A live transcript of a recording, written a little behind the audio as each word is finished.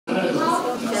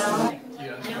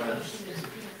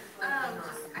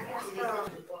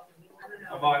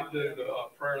might do the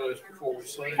prayer list before we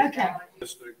sing. Okay.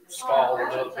 Just to stall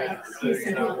another minute or two.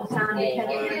 Okay.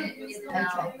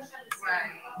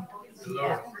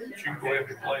 Lord, you can go ahead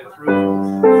and play it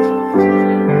through.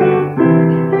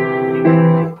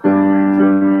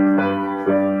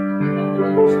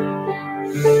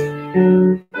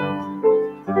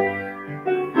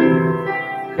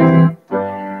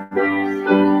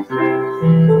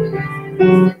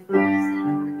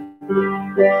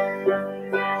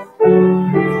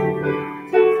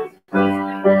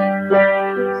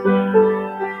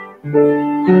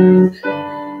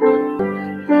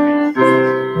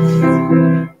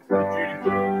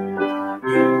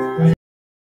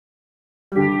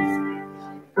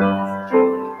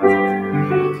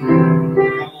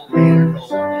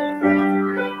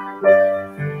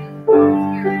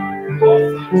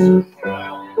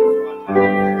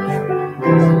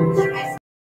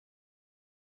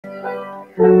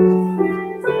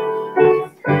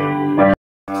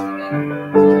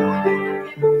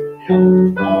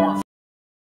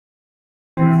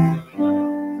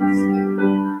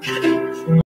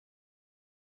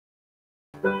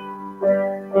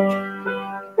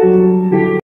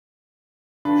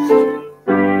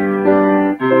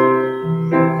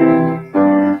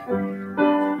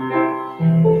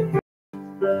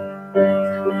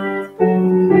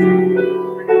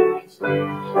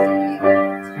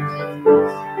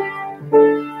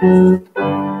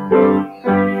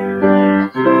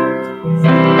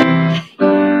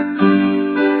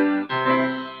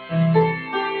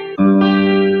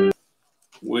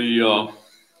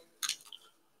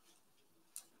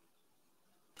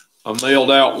 I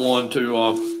mailed out one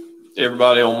to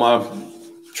everybody on my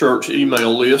church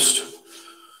email list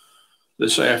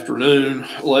this afternoon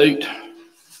late,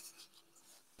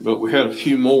 but we had a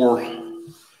few more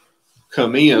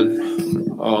come in.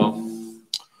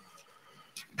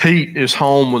 Pete is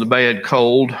home with a bad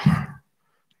cold.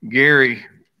 Gary,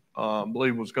 I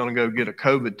believe, was going to go get a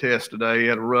COVID test today. He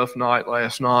had a rough night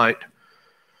last night.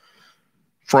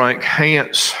 Frank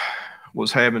Hance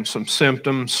was having some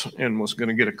symptoms and was going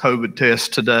to get a COVID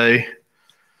test today.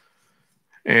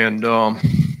 And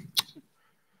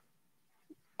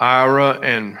Ira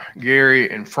and Gary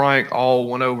and Frank all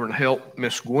went over and helped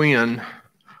Miss Gwen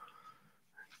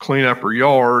clean up her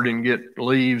yard and get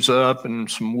leaves up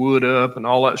and some wood up and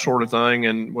all that sort of thing.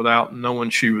 And without knowing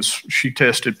she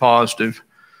tested positive.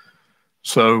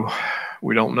 So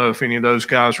we don't know if any of those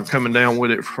guys are coming down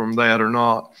with it from that or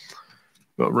not.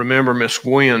 But remember Miss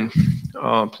Gwen,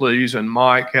 please. And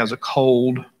Mike has a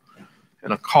cold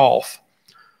and a cough.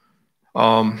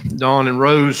 Don and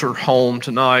Rose are home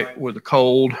tonight with a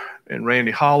cold, and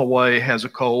Randy Holloway has a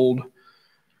cold.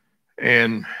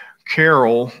 And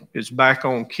Carol is back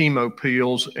on chemo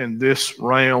pills, and this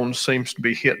round seems to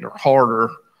be hitting her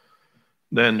harder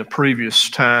than the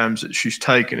previous times that she's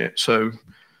taken it. So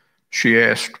she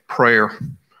asked prayer.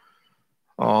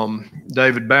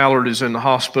 David Ballard is in the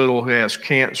hospital. He has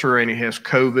cancer and he has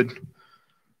COVID.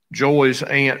 Joy's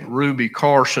aunt, Ruby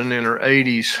Carson, in her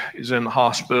 80s, is in the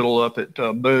hospital up at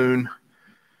Boone.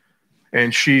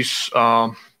 And she's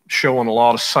showing a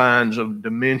lot of signs of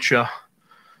dementia.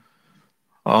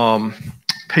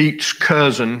 Pete's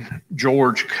cousin,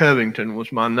 George Covington,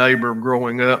 was my neighbor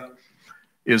growing up,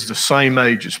 is the same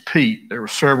age as Pete. There were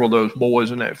several of those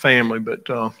boys in that family, but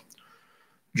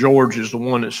George is the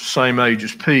one that's the same age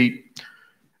as Pete.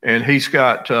 And he's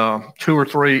got 2 or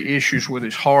 3 issues with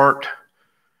his heart.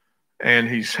 And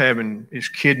his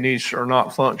kidneys are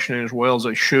not functioning as well as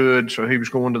they should. So he was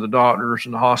going to the doctors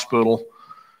in the hospital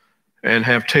and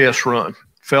have tests run. A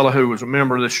fellow who was a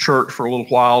member of this church for a little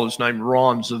while is named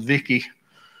Ron Zavicki.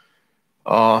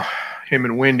 Him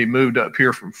and Wendy moved up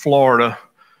here from Florida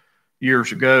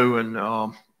years ago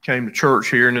and came to church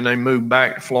here, and then they moved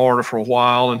back to Florida for a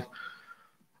while.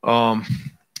 And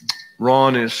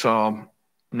Ron is, and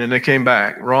then they came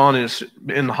back. Ron is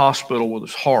in the hospital with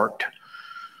his heart.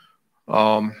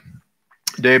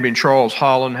 Debbie and Charles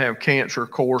Holland have cancer,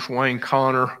 of course. Wayne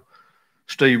Connor,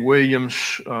 Steve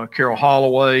Williams, Carol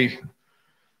Holloway.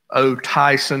 O.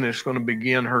 Tyson is going to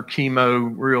begin her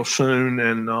chemo real soon,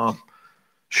 and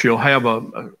she'll have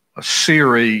a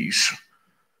series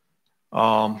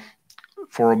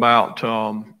for about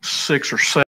 6 or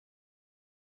 7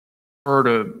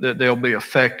 that they'll be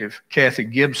effective. Kathy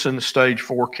Gibson, stage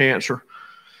 4 cancer.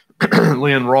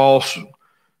 Lynn Ross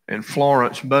and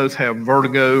Florence both have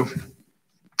vertigo.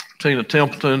 Tina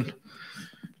Templeton,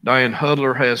 Diane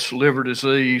Hudler has liver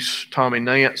disease. Tommy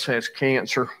Nance has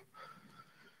cancer.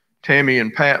 Tammy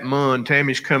and Pat Munn.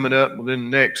 Tammy's coming up within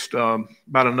the next about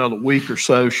another week or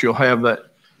so. She'll have that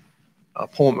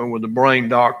appointment with the brain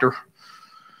doctor.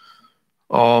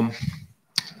 Um,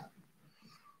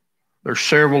 there's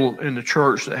several in the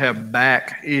church that have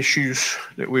back issues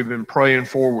that we've been praying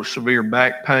for with severe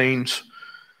back pains.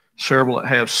 Several that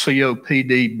have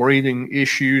COPD breathing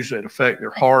issues that affect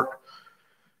their heart,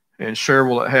 and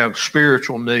several that have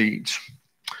spiritual needs.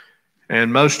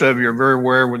 And most of you are very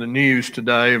aware with the news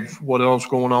today of what else is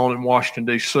going on in Washington,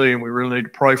 D.C., and we really need to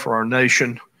pray for our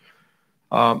nation.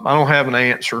 I don't have an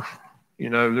answer.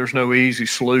 There's no easy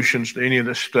solutions to any of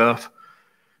this stuff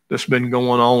that's been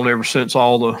going on ever since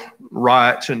all the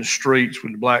riots in the streets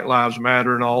with the Black Lives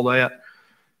Matter and all that.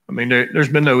 I mean, there's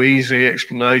been no easy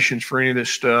explanations for any of this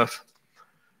stuff.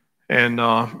 And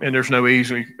there's no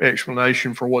easy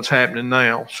explanation for what's happening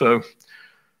now. So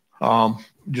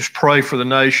just pray for the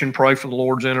nation, pray for the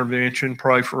Lord's intervention,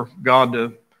 pray for God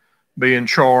to be in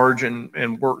charge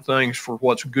and work things for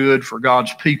what's good for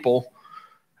God's people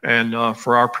and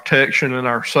for our protection and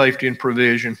our safety and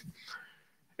provision.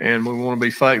 And we want to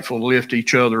be faithful to lift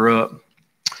each other up.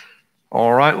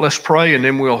 All right, let's pray and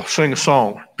then we'll sing a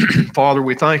song. Father,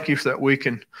 we thank you that we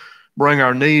can bring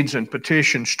our needs and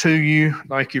petitions to you.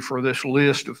 Thank you for this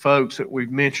list of folks that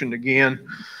we've mentioned again.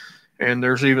 And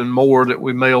there's even more that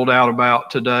we mailed out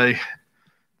about today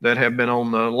that have been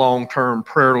on the long-term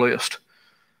prayer list.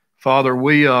 Father,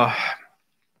 we know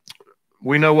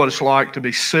what it's like to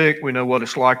be sick. We know what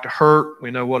it's like to hurt.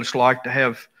 We know what it's like to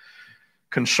have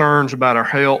concerns about our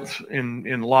health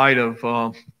in light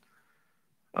of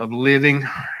living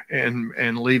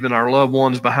and leaving our loved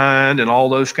ones behind and all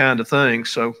those kind of things.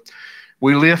 So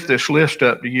we lift this list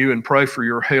up to you and pray for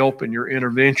your help and your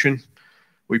intervention.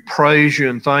 We praise you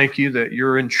and thank you that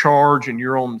you're in charge and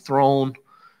you're on the throne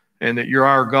and that you're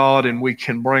our God and we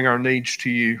can bring our needs to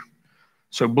you.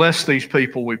 So bless these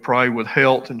people, we pray, with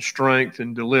health and strength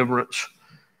and deliverance.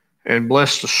 And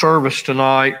bless the service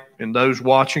tonight and those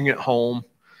watching at home.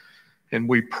 And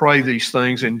we pray these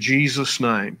things in Jesus'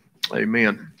 name.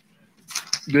 Amen.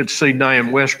 Good to see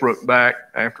Diane Westbrook back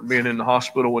after being in the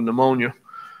hospital with pneumonia.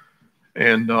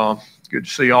 And good to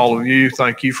see all of you.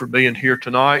 Thank you for being here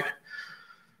tonight.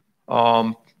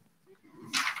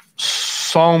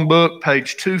 Songbook,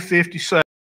 page 257.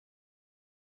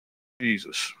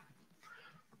 Jesus.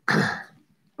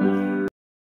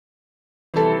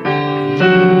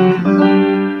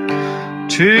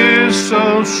 'Tis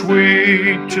so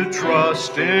sweet to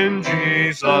trust in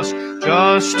Jesus,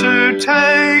 just to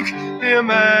take him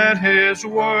at his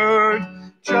word,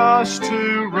 just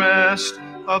to rest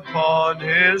upon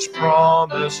his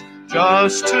promise,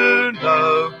 just to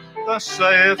know thus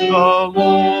saith the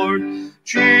Lord.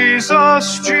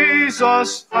 Jesus,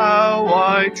 Jesus, how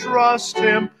I trust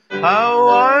him, how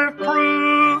I've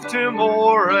proved him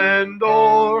o'er and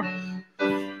o'er.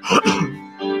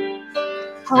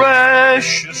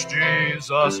 Precious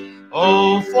Jesus,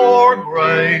 oh, for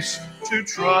grace to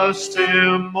trust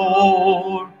him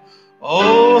more.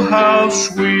 Oh, how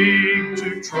sweet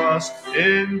to trust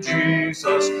in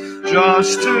Jesus,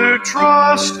 just to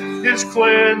trust his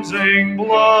cleansing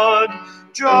blood,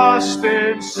 just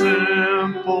in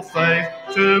simple faith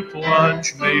to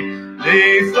plunge me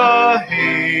neath the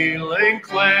healing,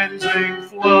 cleansing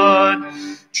flood.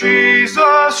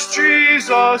 Jesus,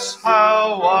 Jesus,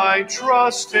 how I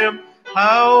trust him,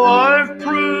 how I've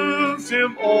proved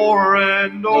him o'er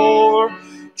and o'er.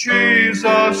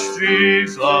 Jesus,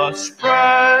 Jesus,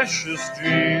 precious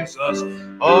Jesus,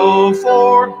 oh,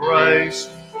 for grace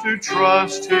to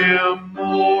trust him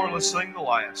more. Let's sing the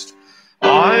last.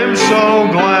 I'm so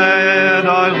glad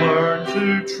I learned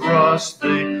to trust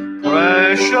thee,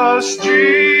 precious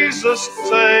Jesus,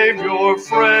 Savior,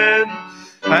 friend.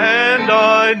 And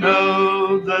I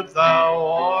know that thou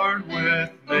art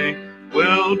with me,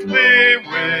 wilt be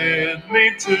with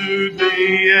me to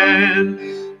the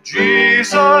end.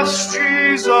 Jesus,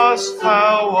 Jesus,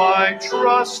 how I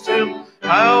trust him,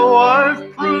 how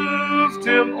I've proved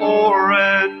him o'er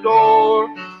and o'er.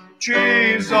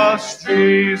 Jesus,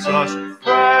 Jesus,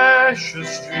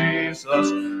 precious Jesus,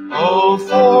 oh,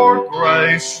 for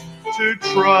grace to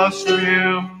trust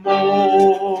him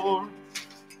more.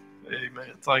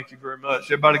 Amen. Thank you very much.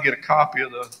 Everybody get a copy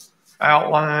of the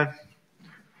outline.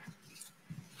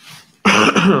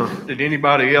 Did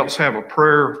anybody else have a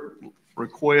prayer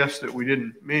request that we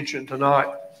didn't mention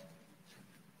tonight?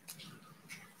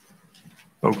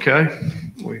 Okay.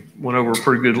 We went over a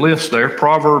pretty good list there.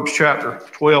 Proverbs chapter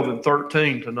 12 and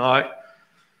 13 tonight.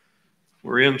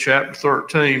 We're in chapter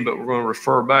 13, but we're going to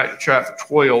refer back to chapter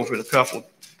 12 with a couple of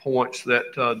points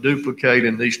that duplicate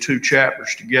in these two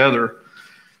chapters together.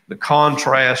 The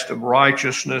contrast of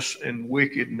righteousness and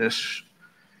wickedness.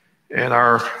 And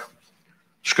our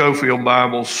Schofield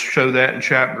Bibles show that in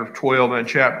chapter 12 and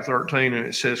chapter 13, and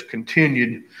it says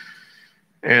continued.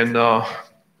 And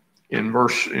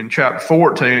in chapter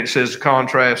 14, it says the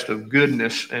contrast of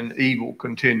goodness and evil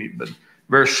continued, but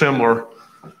very similar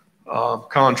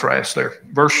contrast there.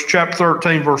 Chapter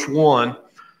 13, verse 1,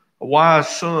 a wise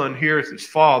son heareth his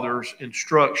father's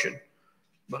instruction,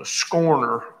 but a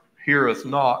scorner heareth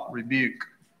not rebuke.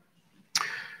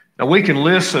 Now we can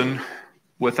listen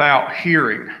without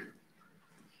hearing.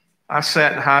 I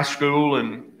sat in high school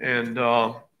and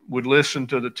would listen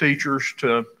to the teachers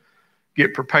to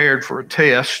get prepared for a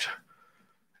test.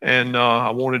 And I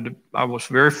was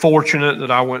very fortunate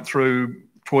that I went through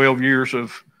 12 years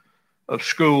of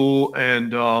school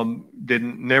and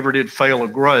never did fail a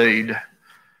grade.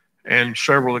 And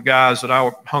several of the guys that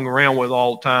I hung around with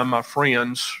all the time, my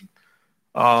friends,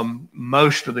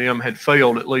 most of them had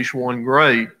failed at least one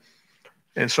grade.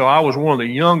 And so I was one of the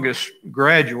youngest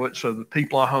graduates of the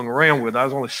people I hung around with. I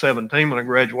was only 17 when I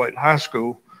graduated high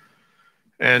school.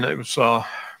 And it was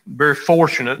very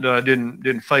fortunate that I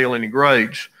didn't fail any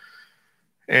grades.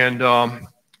 And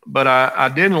but I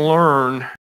didn't learn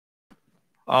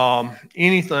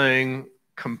anything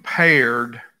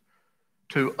compared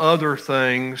to other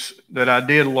things that I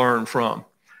did learn from.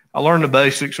 I learned the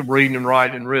basics of reading and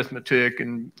writing and arithmetic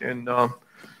and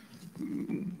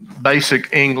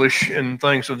basic English and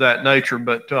things of that nature,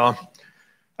 but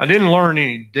I didn't learn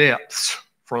any depths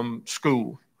from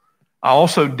school. I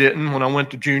also didn't when I went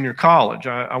to junior college.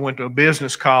 I went to a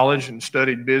business college and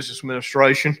studied business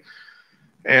administration,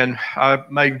 and I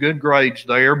made good grades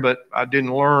there, but I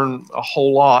didn't learn a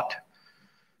whole lot.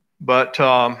 But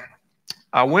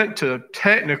I went to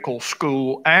technical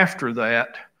school after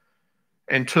that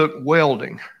and took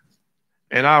welding.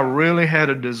 And I really had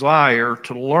a desire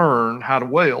to learn how to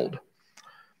weld.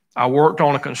 I worked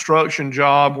on a construction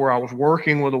job where I was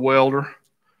working with a welder,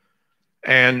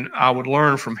 and I would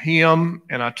learn from him,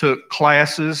 and I took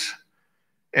classes,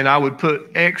 and I would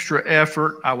put extra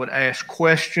effort. I would ask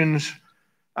questions.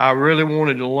 I really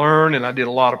wanted to learn, and I did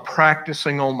a lot of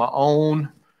practicing on my own.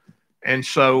 And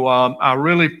so I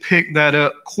really picked that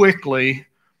up quickly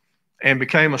and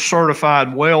became a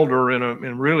certified welder in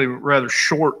a really rather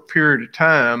short period of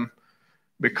time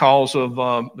because of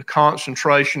the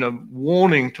concentration of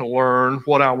wanting to learn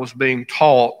what I was being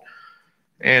taught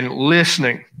and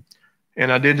listening.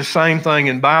 And I did the same thing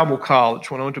in Bible college.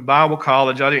 When I went to Bible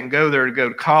college, I didn't go there to go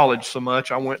to college so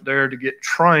much. I went there to get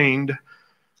trained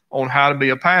on how to be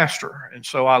a pastor. And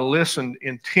so I listened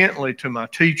intently to my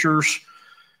teachers.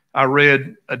 I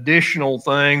read additional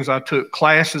things. I took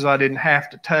classes I didn't have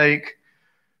to take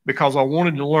because I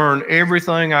wanted to learn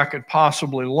everything I could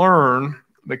possibly learn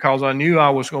because I knew I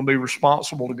was going to be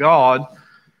responsible to God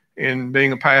in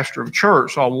being a pastor of a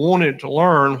church. So I wanted to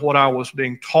learn what I was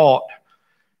being taught.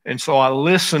 And so I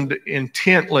listened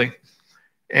intently.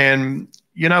 And,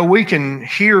 you know, we can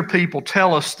hear people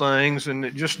tell us things and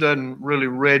it just doesn't really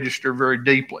register very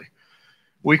deeply.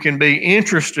 We can be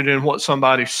interested in what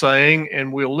somebody's saying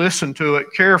and we'll listen to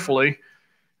it carefully.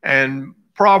 And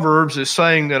Proverbs is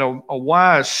saying that a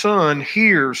wise son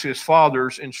hears his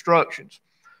father's instructions,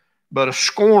 but a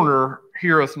scorner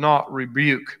heareth not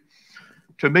rebuke.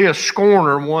 To be a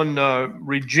scorner, one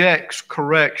rejects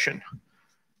correction.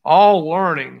 All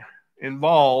learning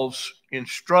involves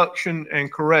instruction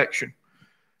and correction.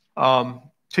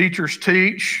 Teachers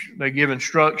teach, they give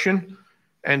instruction,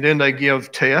 and then they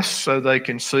give tests so they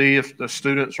can see if the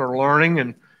students are learning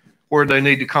and where they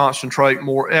need to concentrate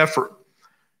more effort.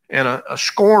 And a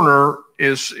scorner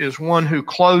is one who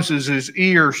closes his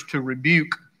ears to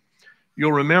rebuke.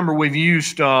 You'll remember we've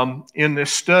used in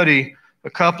this study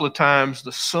a couple of times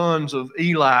the sons of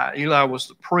Eli. Eli was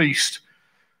the priest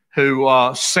who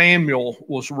Samuel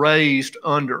was raised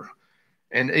under.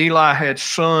 And Eli had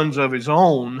sons of his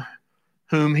own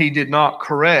whom he did not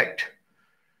correct.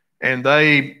 And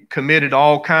they committed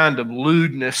all kind of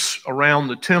lewdness around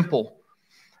the temple.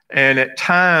 And at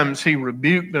times he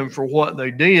rebuked them for what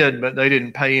they did, but they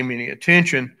didn't pay him any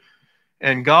attention.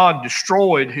 And God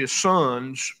destroyed his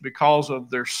sons because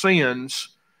of their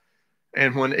sins.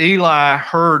 And when Eli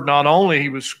heard, not only he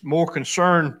was more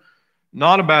concerned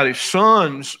not about his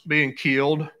sons being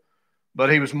killed,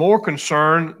 but he was more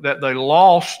concerned that they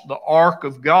lost the ark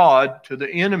of God to the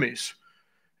enemies.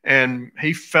 And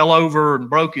he fell over and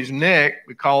broke his neck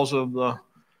because of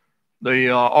the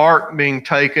ark being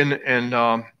taken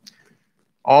and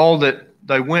all that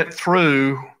they went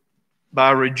through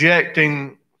by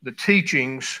rejecting the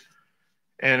teachings.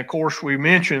 And of course, we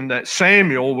mentioned that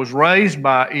Samuel was raised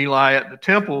by Eli at the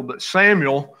temple, but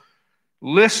Samuel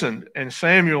listened and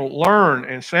Samuel learned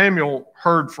and Samuel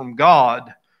heard from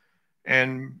God.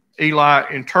 And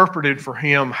Eli interpreted for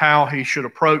him how he should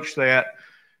approach that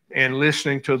and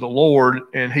listening to the Lord,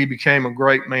 and he became a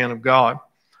great man of God.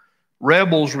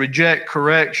 Rebels reject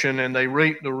correction, and they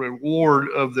reap the reward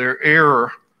of their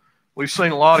error. We've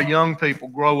seen a lot of young people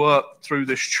grow up through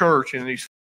this church in these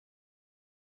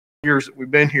years that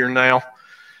we've been here now.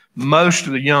 Most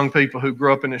of the young people who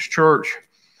grew up in this church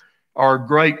are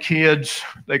great kids.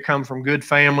 They come from good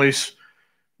families.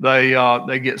 They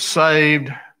get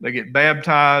saved. They get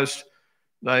baptized.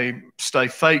 They stay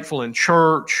faithful in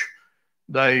church.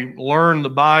 They learn the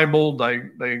Bible.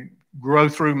 They grow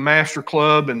through Master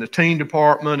Club and the teen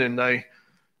department, and they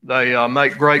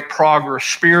make great progress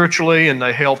spiritually, and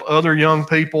they help other young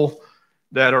people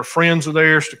that are friends of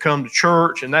theirs to come to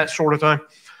church and that sort of thing.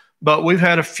 But we've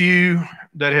had a few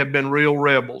that have been real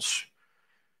rebels.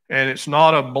 And it's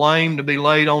not a blame to be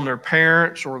laid on their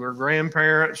parents or their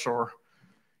grandparents or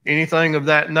anything of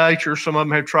that nature. Some of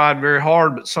them have tried very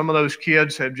hard, but some of those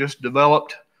kids have just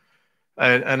developed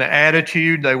an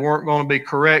attitude. They weren't going to be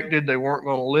corrected. They weren't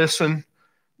going to listen.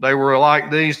 They were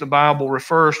like these the Bible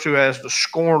refers to as the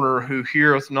scorner who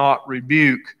heareth not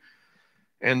rebuke.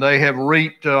 And they have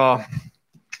reaped, all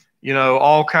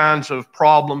kinds of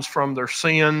problems from their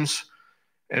sins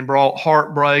and brought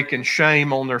heartbreak and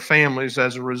shame on their families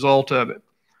as a result of it.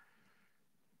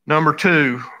 Number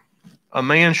 2, a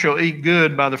man shall eat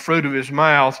good by the fruit of his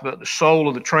mouth, but the soul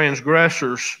of the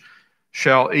transgressors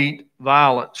shall eat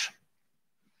violence.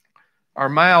 Our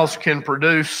mouths can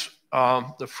produce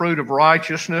the fruit of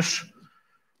righteousness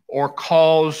or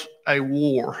cause a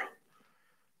war.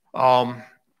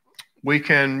 We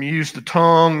can use the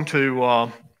tongue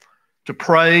to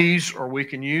praise, or we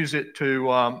can use it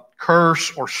to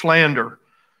curse or slander.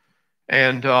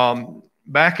 And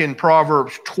back in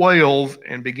Proverbs 12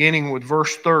 and beginning with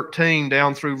verse 13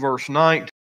 down through verse 19,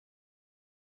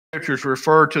 scriptures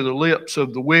refer to the lips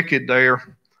of the wicked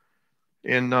there.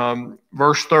 In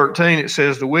verse 13, it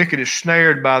says, the wicked is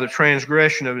snared by the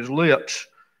transgression of his lips,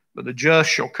 but the just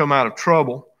shall come out of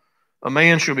trouble. A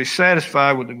man shall be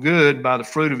satisfied with the good by the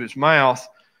fruit of his mouth,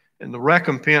 and the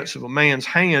recompense of a man's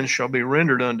hand shall be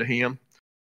rendered unto him.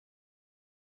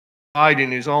 Light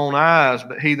in his own eyes,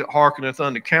 but he that hearkeneth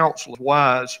unto counsel is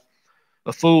wise.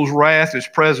 A fool's wrath is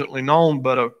presently known,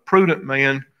 but a prudent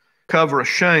man covereth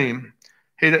shame.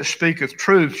 He that speaketh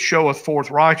truth showeth forth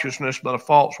righteousness, but a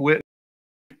false witness.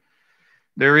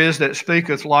 There is that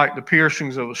speaketh like the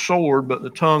piercings of a sword, but the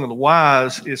tongue of the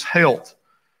wise is health.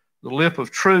 The lip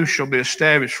of truth shall be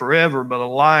established forever, but a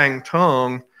lying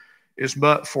tongue is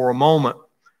but for a moment.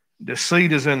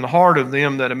 Deceit is in the heart of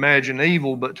them that imagine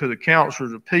evil, but to the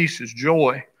counselors of peace is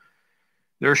joy.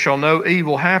 There shall no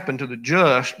evil happen to the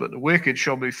just, but the wicked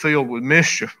shall be filled with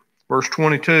mischief. Verse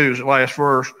 22 is the last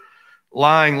verse.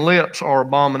 Lying lips are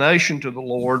abomination to the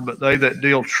Lord, but they that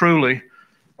deal truly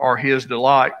are his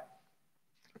delight.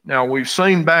 Now, we've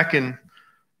seen back in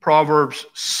Proverbs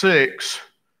 6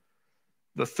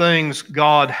 the things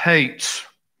God hates.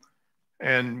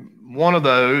 And one of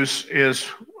those is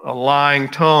a lying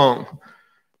tongue.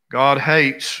 God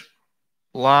hates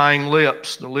lying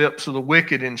lips. The lips of the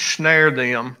wicked ensnare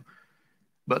them,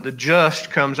 but the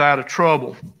just comes out of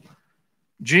trouble.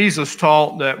 Jesus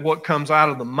taught that what comes out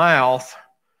of the mouth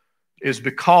is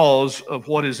because of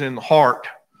what is in the heart.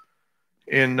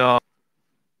 In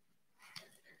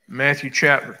Matthew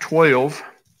chapter 12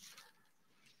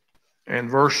 and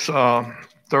verse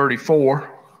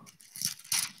 34.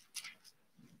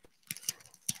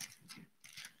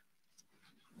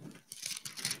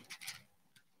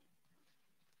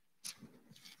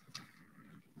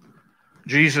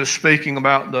 Jesus, speaking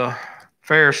about the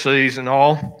Pharisees and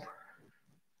all,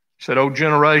 said, O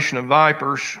generation of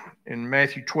vipers, in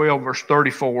Matthew 12, verse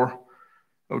 34,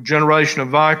 O generation of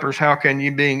vipers, how can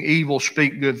ye, being evil,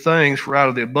 speak good things? For out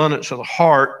of the abundance of the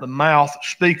heart the mouth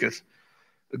speaketh.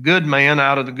 A good man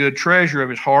out of the good treasure of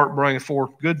his heart bringeth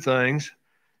forth good things,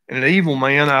 and an evil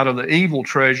man out of the evil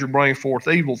treasure bringeth forth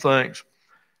evil things.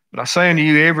 But I say unto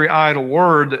you, every idle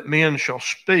word that men shall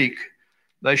speak,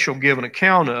 they shall give an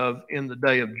account of in the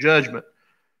day of judgment.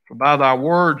 For by thy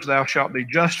words thou shalt be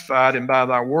justified, and by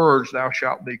thy words thou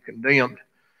shalt be condemned.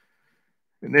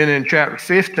 And then in chapter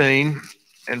 15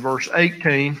 and verse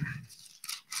 18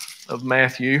 of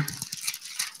Matthew,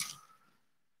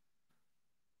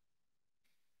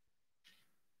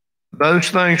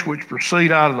 those things which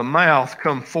proceed out of the mouth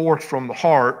come forth from the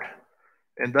heart,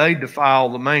 and they defile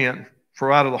the man.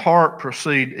 For out of the heart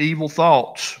proceed evil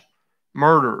thoughts,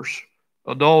 murders,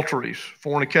 adulteries,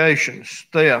 fornications,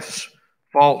 thefts,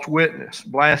 false witness,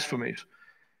 blasphemies.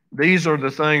 These are the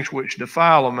things which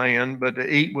defile a man, but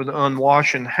to eat with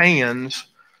unwashen hands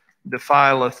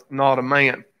defileth not a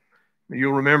man.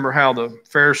 You'll remember how the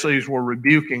Pharisees were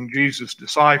rebuking Jesus'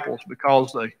 disciples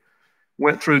because they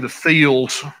went through the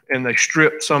fields and they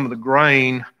stripped some of the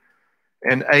grain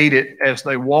and ate it as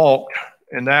they walked,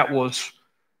 and that was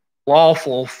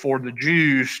lawful for the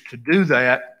Jews to do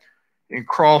that. In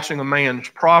crossing a man's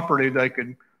property, they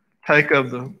could take of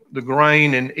the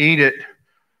grain and eat it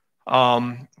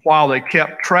while they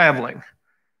kept traveling.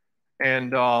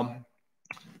 And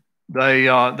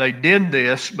they did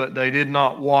this, but they did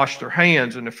not wash their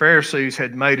hands. And the Pharisees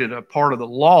had made it a part of the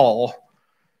law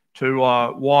to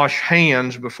wash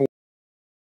hands before.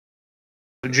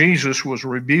 Jesus was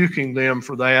rebuking them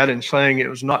for that and saying it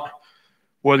was not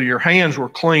whether your hands were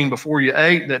clean before you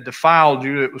ate that defiled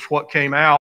you. It was what came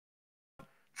out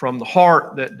from the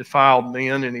heart that defiled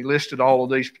men. And he listed all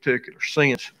of these particular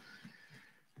sins.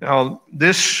 Now,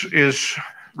 this is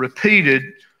repeated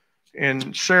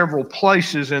in several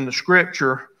places in the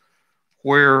Scripture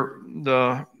where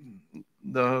the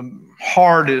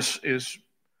heart is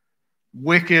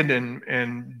wicked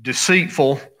and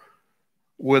deceitful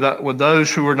with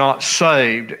those who are not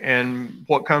saved, and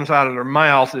what comes out of their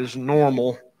mouth is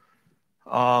normal,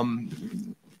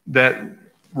 that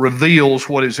reveals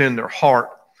what is in their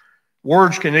heart.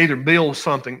 Words can either build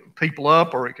people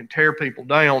up or it can tear people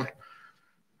down.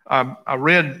 I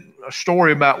read a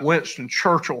story about Winston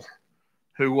Churchill,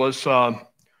 who was the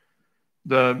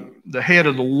head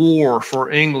of the war for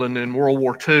England in World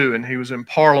War II, and he was in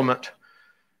Parliament.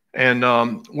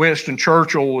 And Winston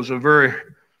Churchill was a very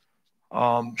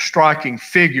striking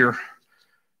figure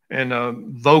and a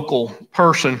vocal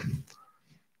person.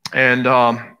 And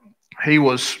he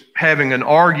was having an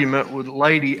argument with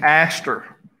Lady Astor.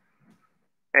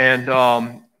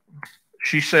 And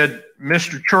she said,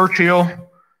 "Mr. Churchill,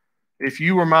 if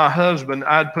you were my husband,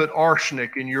 I'd put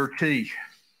arsenic in your tea."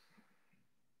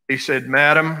 He said,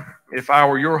 "Madam, if I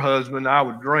were your husband, I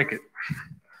would drink it."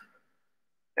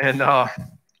 And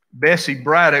Bessie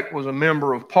Braddock was a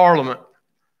member of Parliament.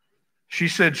 She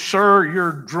said, "Sir,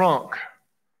 you're drunk."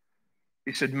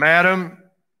 He said, "Madam,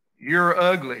 you're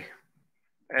ugly,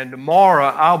 and tomorrow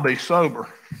I'll be sober."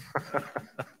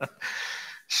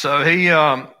 So he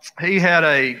had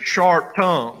a sharp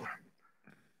tongue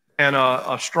and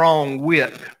a strong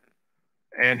wit,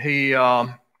 and he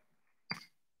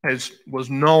was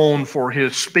known for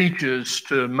his speeches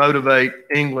to motivate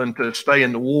England to stay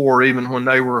in the war even when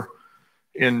they were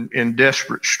in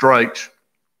desperate straits.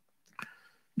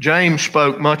 James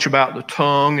spoke much about the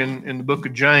tongue in the book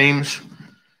of James,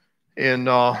 and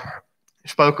he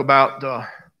spoke about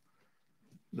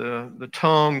the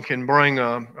tongue can bring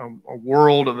a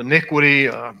world of iniquity,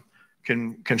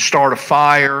 can start a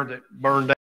fire that burned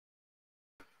down,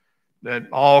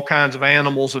 that all kinds of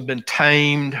animals have been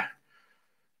tamed,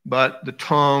 but the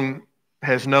tongue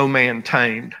has no man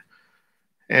tamed.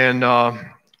 And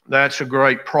that's a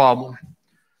great problem.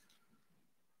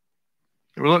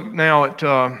 We look now at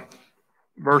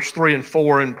verse 3 and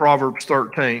 4 in Proverbs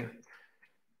 13.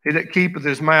 He that keepeth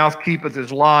his mouth keepeth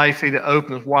his life. He that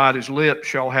openeth wide his lips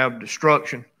shall have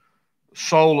destruction. The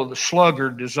soul of the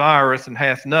sluggard desireth and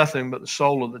hath nothing, but the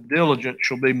soul of the diligent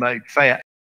shall be made fat.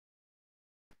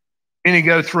 Many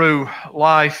go through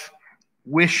life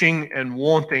wishing and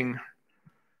wanting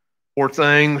for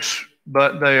things,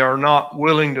 but they are not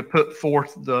willing to put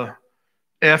forth the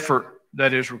effort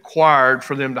that is required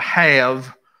for them to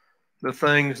have the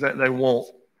things that they want.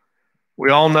 We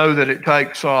all know that it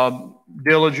takes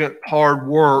diligent, hard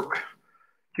work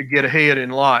to get ahead in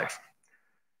life.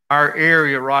 Our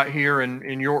area right here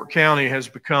in York County has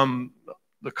become,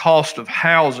 the cost of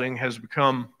housing has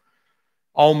become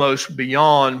almost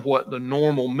beyond what the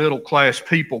normal middle-class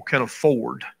people can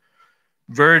afford.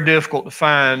 Very difficult to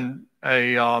find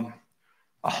a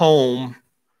home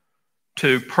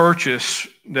to purchase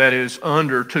that is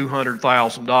under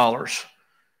 $200,000.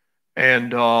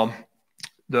 And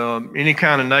any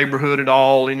kind of neighborhood at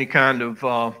all, any kind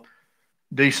of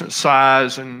decent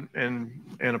size and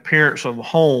appearance of a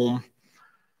home,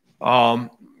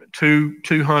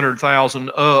 $200,000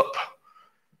 up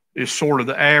is sort of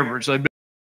the average. They've been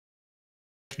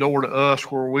next door to us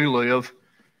where we live,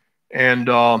 and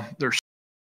there's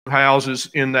houses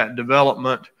in that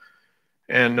development,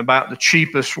 and about the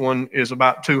cheapest one is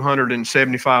about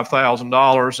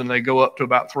 $275,000, and they go up to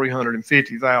about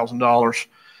 $350,000.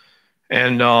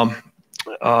 And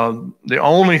the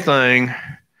only thing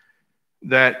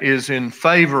that is in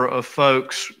favor of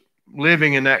folks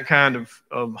living in that kind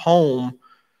of home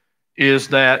is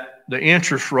that the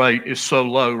interest rate is so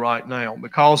low right now.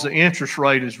 Because the interest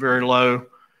rate is very low,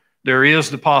 there is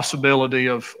the possibility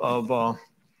of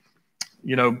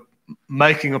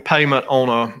making a payment on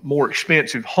a more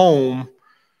expensive home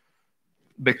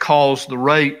because the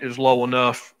rate is low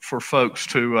enough for folks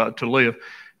to live.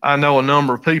 I know a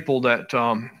number of people that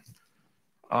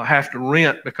have to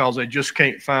rent because they just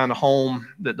can't find a home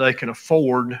that they can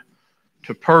afford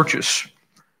to purchase.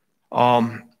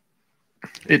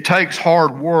 It takes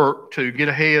hard work to get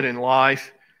ahead in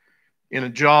life in a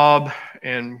job,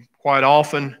 and quite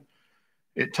often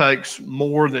it takes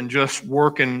more than just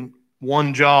working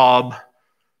one job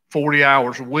 40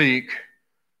 hours a week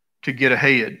to get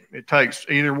ahead. It takes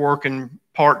either working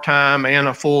part-time and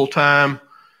a full-time,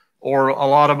 or a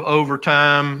lot of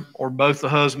overtime, or both the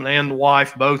husband and the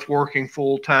wife both working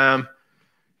full-time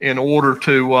in order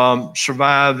to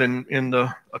survive in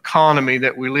the economy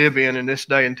that we live in this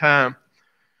day and time.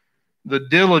 The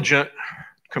diligent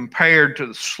compared to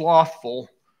the slothful,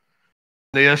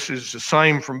 this is the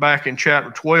same from back in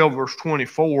chapter 12, verse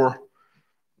 24.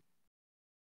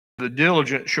 The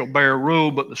diligent shall bear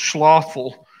rule, but the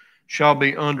slothful shall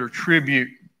be under tribute.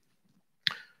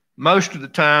 Most of the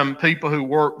time, people who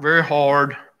work very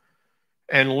hard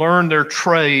and learn their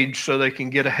trade so they can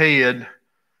get ahead,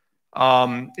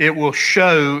 it will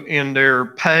show in their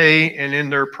pay and in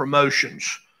their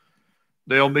promotions.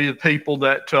 They'll be the people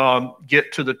that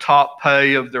get to the top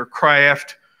pay of their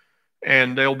craft,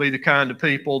 and they'll be the kind of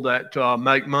people that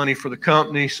make money for the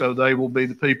company, so they will be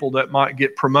the people that might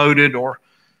get promoted or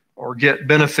get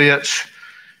benefits.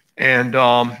 And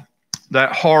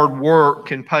that hard work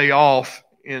can pay off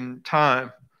in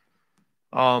time.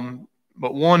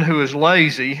 But one who is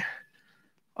lazy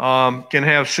can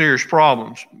have serious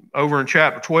problems. Over in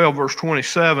chapter 12, verse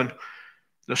 27,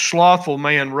 the slothful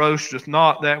man roasteth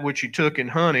not that which he took in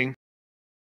hunting.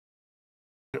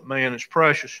 Man is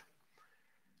precious.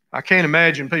 I can't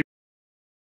imagine people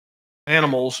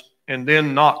animals and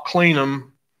then not clean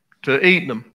them to eat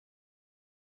them.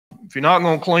 If you're not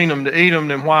going to clean them to eat them,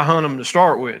 then why hunt them to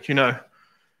start with? You know,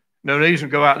 no reason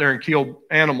to go out there and kill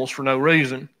animals for no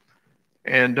reason.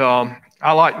 And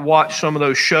I like to watch some of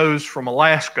those shows from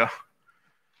Alaska.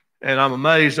 And I'm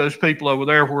amazed those people over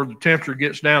there where the temperature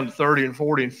gets down to 30 and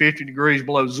 40 and 50 degrees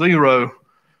below zero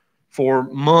for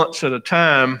months at a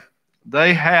time,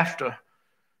 they have to,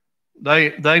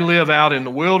 they live out in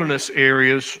the wilderness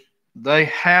areas. They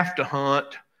have to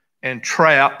hunt and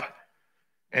trap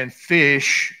and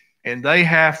fish, and they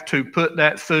have to put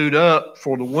that food up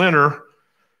for the winter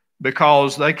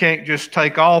because they can't just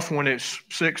take off when it's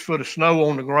 6 foot of snow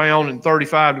on the ground and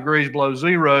 35 degrees below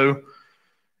zero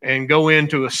and go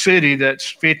into a city that's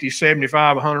 50,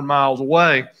 75, 100 miles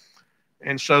away.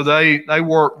 And so they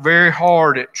work very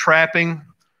hard at trapping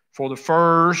for the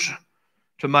furs,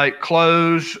 to make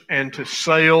clothes and to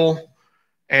sell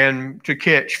and to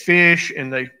catch fish.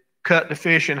 And they cut the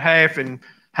fish in half and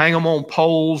hang them on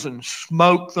poles and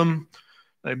smoke them.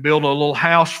 They build a little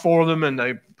house for them, and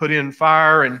they put in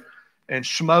fire and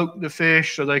smoke the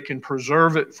fish so they can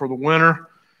preserve it for the winter.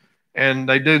 And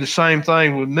they do the same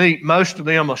thing with meat. Most of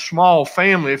them, a small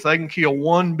family, if they can kill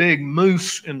one big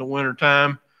moose in the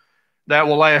wintertime, that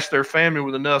will last their family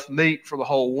with enough meat for the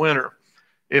whole winter.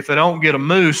 If they don't get a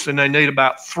moose, then they need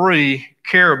about 3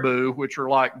 caribou, which are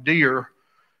like deer,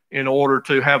 in order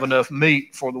to have enough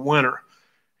meat for the winter.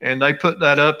 And they put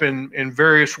that up in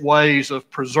various ways of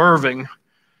preserving.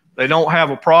 They don't have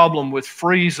a problem with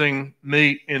freezing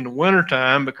meat in the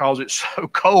wintertime because it's so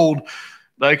cold.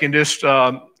 They can just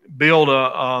build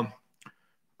a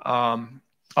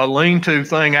lean-to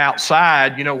thing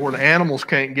outside, you know, where the animals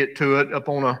can't get to it, up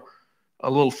on a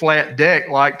little flat deck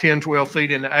like 10, 12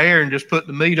 feet in the air, and just put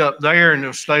the meat up there, and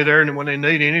it'll stay there. And when they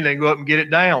need any, they go up and get it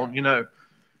down, you know,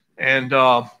 and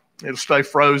it'll stay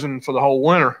frozen for the whole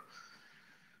winter.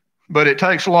 But it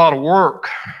takes a lot of work.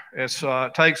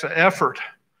 It takes an effort.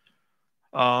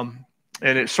 And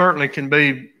it certainly can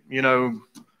be, you know,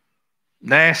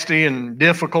 nasty and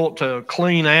difficult to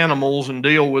clean animals and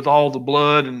deal with all the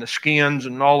blood and the skins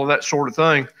and all of that sort of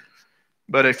thing.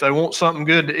 But if they want something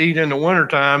good to eat in the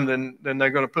wintertime, then they're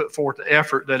going to put forth the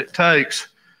effort that it takes.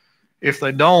 If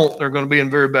they don't, they're going to be in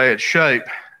very bad shape.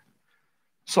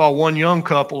 Saw one young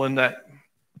couple in that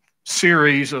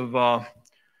series of the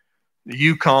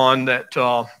Yukon that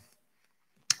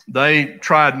they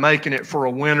tried making it for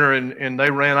a winter, and they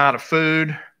ran out of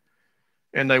food.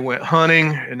 And they went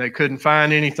hunting, and they couldn't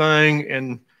find anything.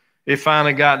 And it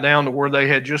finally got down to where they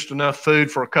had just enough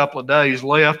food for a couple of days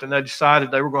left, and they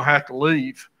decided they were going to have to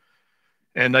leave.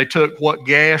 And they took what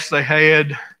gas they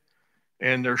had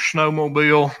and their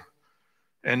snowmobile,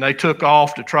 and they took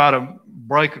off to try to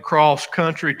break across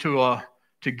country to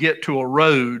get to a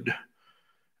road.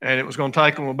 And it was going to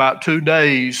take them about 2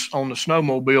 days on the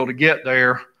snowmobile to get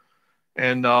there.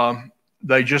 and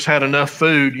they just had enough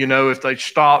food, you know, if they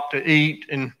stopped to eat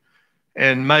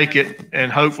and make it,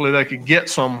 and hopefully they could get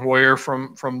somewhere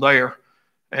from there.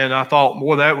 And I thought,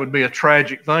 boy, that would be a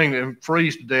tragic thing to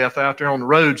freeze to death out there on the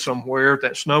road somewhere if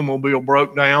that snowmobile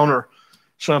broke down or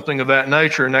something of that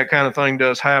nature, and that kind of thing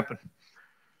does happen.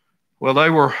 Well, they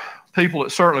were people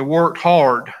that certainly worked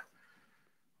hard,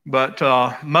 but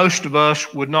most of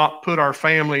us would not put our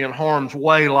family in harm's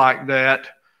way like that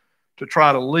to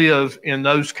try to live in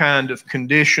those kind of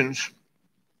conditions.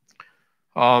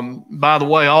 By the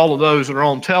way, all of those that are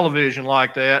on television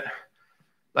like that,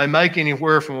 they make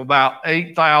anywhere from about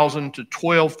 $8,000 to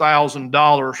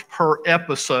 $12,000 per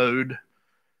episode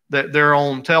that they're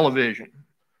on television.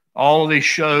 All of these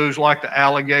shows like the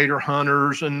Alligator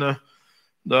Hunters and it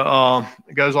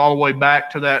goes all the way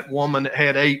back to that woman that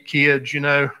had 8 kids, you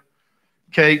know,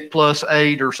 Kate plus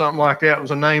 8 or something like that was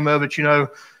the name of it. You know,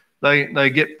 they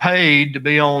get paid to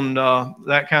be on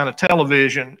that kind of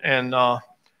television, and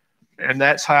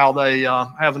that's how they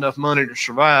have enough money to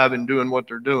survive in doing what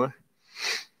they're doing.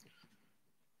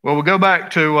 Well, we'll go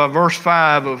back to verse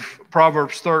 5 of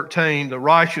Proverbs 13. The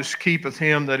righteous keepeth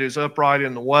him that is upright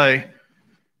in the way,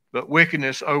 but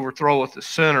wickedness overthroweth the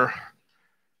sinner.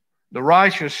 The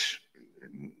righteous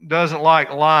doesn't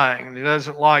like lying. He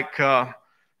doesn't like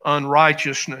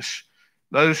unrighteousness.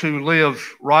 Those who live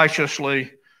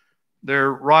righteously,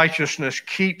 their righteousness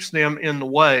keeps them in the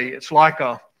way. It's like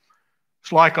a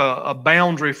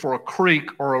boundary for a creek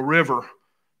or a river.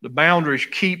 The boundaries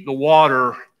keep the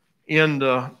water in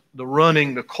the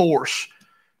running the course,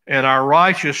 and our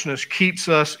righteousness keeps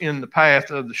us in the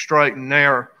path of the straight and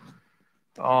narrow.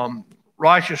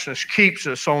 Righteousness keeps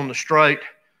us on the straight,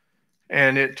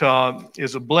 and it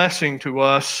is a blessing to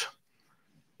us,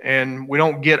 and we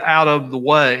don't get out of the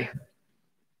way.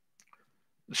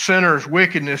 The sinner's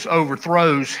wickedness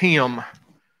overthrows him.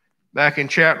 Back in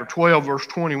chapter 12, verse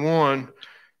 21,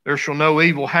 there shall no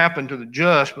evil happen to the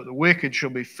just, but the wicked shall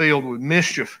be filled with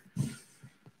mischief.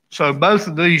 So both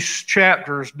of these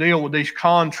chapters deal with these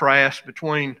contrasts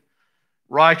between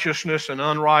righteousness and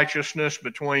unrighteousness,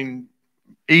 between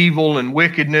evil and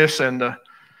wickedness, and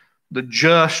the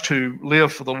just who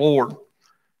live for the Lord.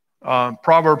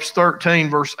 Proverbs 13,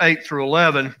 verse 8 through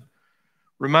 11,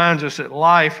 reminds us that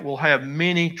life will have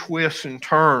many twists and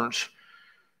turns.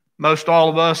 Most all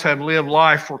of us have lived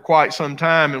life for quite some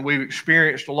time, and we've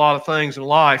experienced a lot of things in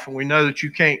life, and we know that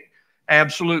you can't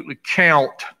absolutely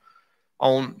count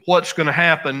on what's going to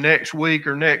happen next week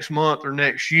or next month or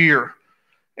next year.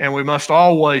 And we must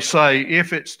always say,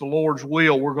 if it's the Lord's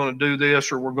will, we're going to do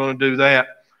this or we're going to do that.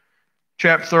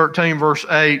 Chapter 13, verse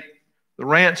 8, the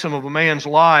ransom of a man's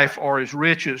life are his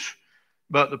riches,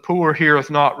 but the poor heareth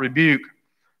not rebuke.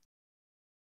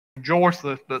 Rejoice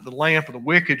that the lamp of the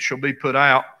wicked shall be put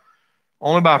out.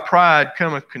 Only by pride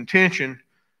cometh contention,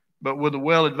 but with the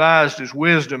well-advised is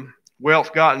wisdom.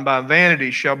 Wealth gotten by vanity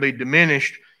shall be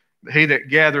diminished, but he that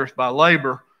gathereth by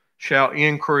labor shall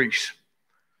increase.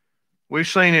 We've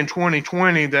seen in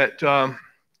 2020 that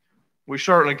we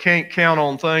certainly can't count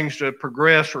on things to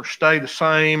progress or stay the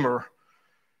same or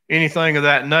anything of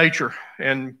that nature.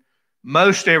 And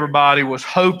most everybody was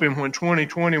hoping when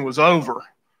 2020 was over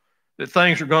that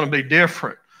things are going to be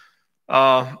different.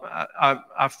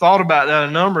 I've thought about that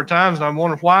a number of times, and I'm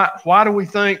wondering why do we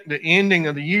think the ending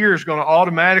of the year is going to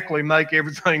automatically make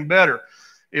everything better?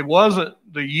 It wasn't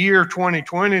the year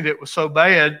 2020 that was so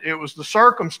bad. It was the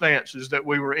circumstances that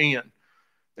we were in.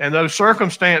 And those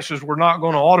circumstances were not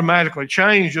going to automatically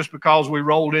change just because we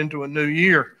rolled into a new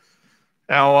year.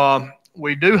 Now,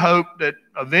 we do hope that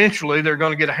eventually they're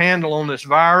going to get a handle on this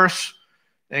virus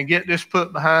and get this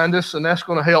put behind us, and that's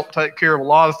going to help take care of a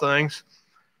lot of things.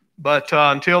 But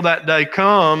until that day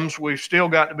comes, we've still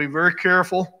got to be very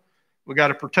careful. We've got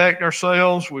to protect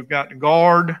ourselves. We've got to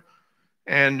guard.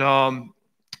 And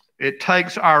it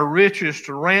takes our riches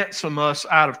to ransom us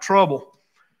out of trouble.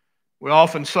 We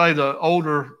often say the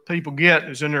older people get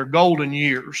is in their golden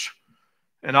years.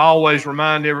 And I always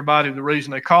remind everybody the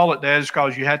reason they call it that is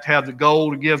because you have to have the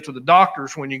gold to give to the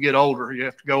doctors when you get older. You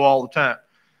have to go all the time.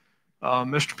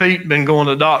 Mr. Pete been going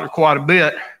to the doctor quite a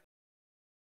bit.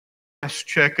 Let's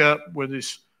check up with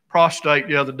his prostate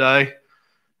the other day.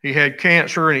 He had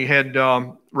cancer and he had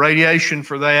radiation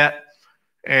for that.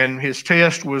 And his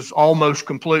test was almost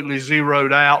completely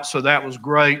zeroed out, so that was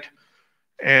great.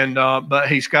 And but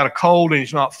he's got a cold and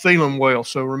he's not feeling well,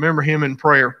 so remember him in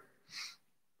prayer.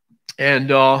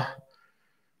 And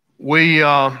we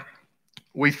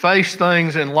face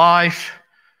things in life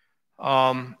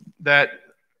that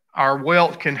our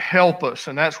wealth can help us,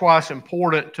 and that's why it's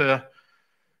important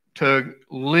to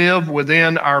live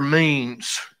within our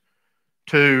means,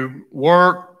 to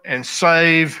work and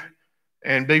save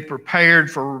and be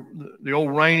prepared for the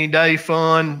old rainy day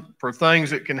fund for things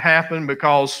that can happen,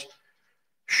 because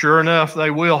sure enough,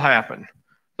 they will happen.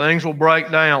 Things will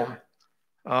break down.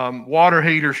 Water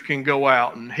heaters can go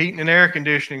out, and heating and air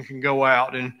conditioning can go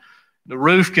out, and the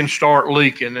roof can start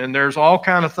leaking, and there's all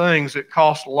kind of things that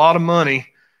cost a lot of money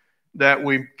that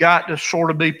we've got to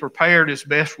sort of be prepared as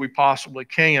best we possibly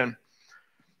can.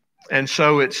 And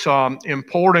so it's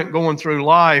important going through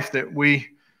life that we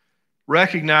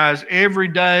recognize every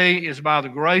day is by the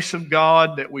grace of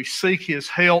God, that we seek His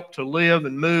help to live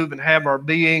and move and have our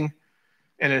being.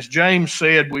 And as James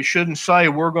said, we shouldn't say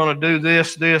we're going to do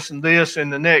this, this, and this in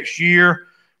the next year.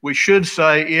 We should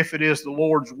say, if it is the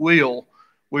Lord's will,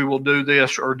 we will do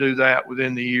this or do that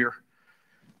within the year.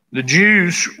 The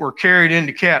Jews were carried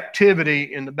into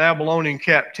captivity in the Babylonian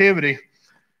captivity,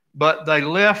 but they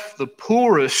left the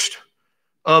poorest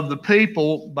of the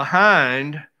people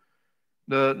behind.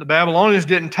 The Babylonians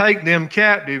didn't take them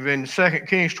captive. In 2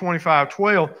 Kings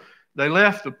 25:12, they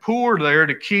left the poor there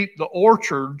to keep the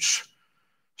orchards,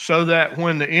 so that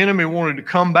when the enemy wanted to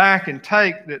come back and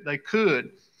take, that they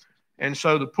could. And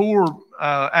so the poor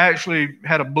actually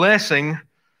had a blessing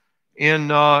in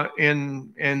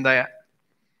that.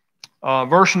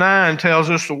 Verse 9 tells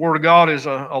us the Word of God is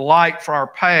a light for our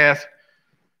path,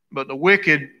 but the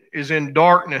wicked is in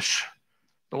darkness.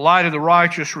 The light of the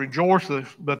righteous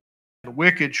rejoiceth, but the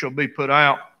wicked shall be put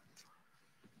out.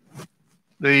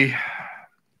 The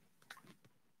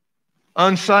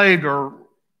unsaved are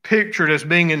pictured as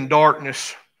being in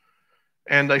darkness,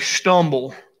 and they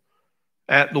stumble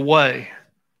at the way.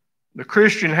 The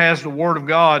Christian has the Word of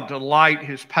God to light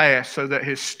his path so that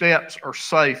his steps are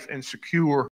safe and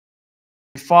secure.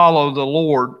 We follow the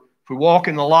Lord. If we walk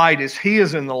in the light as He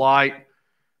is in the light,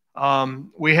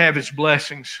 we have His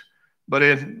blessings. But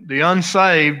if the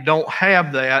unsaved don't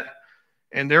have that,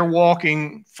 and they're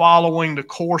walking, following the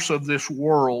course of this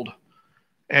world,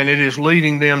 and it is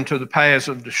leading them to the paths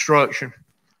of destruction.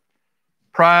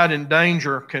 Pride and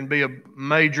danger can be a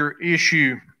major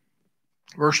issue.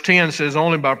 Verse 10 says,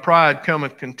 only by pride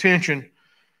cometh contention,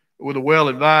 with the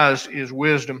well-advised is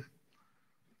wisdom.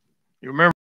 You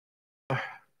remember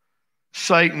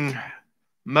Satan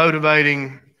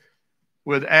motivating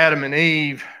with Adam and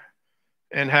Eve,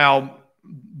 and how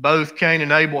both Cain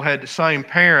and Abel had the same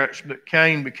parents, but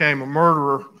Cain became a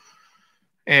murderer.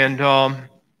 And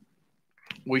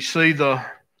we see the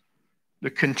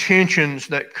contentions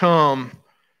that come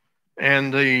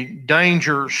and the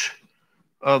dangers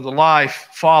of the life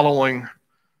following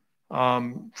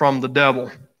from the devil.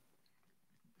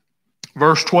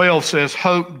 Verse 12 says,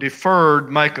 hope deferred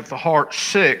maketh the heart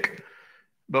sick,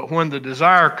 but when the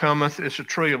desire cometh, it's a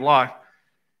tree of life.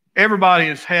 Everybody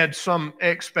has had some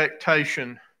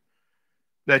expectation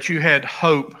that you had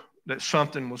hope that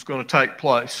something was going to take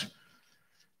place.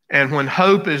 And when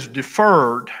hope is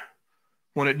deferred,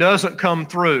 when it doesn't come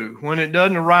through, when it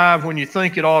doesn't arrive when you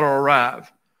think it ought to arrive,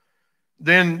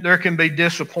 then there can be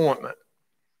disappointment.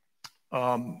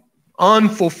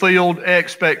 Unfulfilled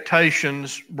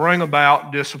expectations bring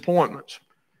about disappointments.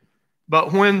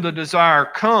 But when the desire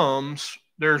comes,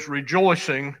 there's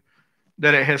rejoicing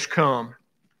that it has come.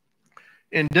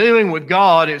 In dealing with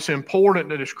God, it's important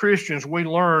that as Christians we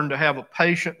learn to have a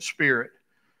patient spirit,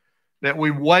 that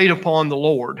we wait upon the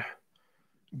Lord.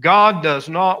 God does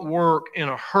not work in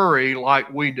a hurry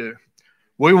like we do.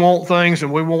 We want things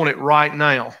and we want it right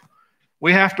now.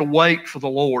 We have to wait for the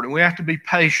Lord, and we have to be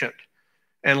patient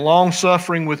and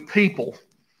long-suffering with people.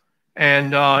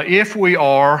 And if we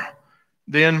are,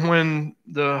 then when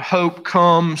the hope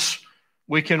comes,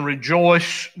 we can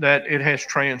rejoice that it has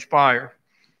transpired.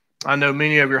 I know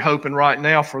many of you are hoping right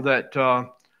now for that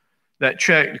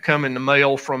check to come in the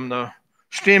mail from the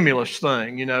stimulus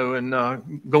thing, you know,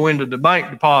 and go into the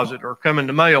bank deposit or come in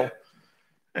the mail.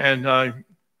 And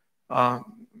my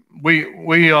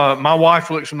wife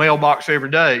looks at the mailbox every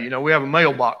day. You know, we have a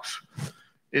mailbox.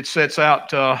 It sets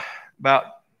out about,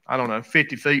 I don't know,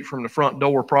 50 feet from the front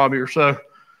door probably or so.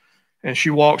 And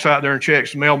she walks out there and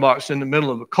checks the mailbox in the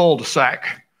middle of a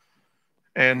cul-de-sac.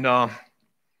 And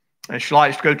she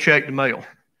likes to go check the mail.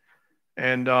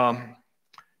 And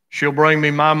she'll bring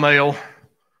me my mail,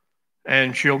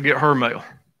 and she'll get her mail.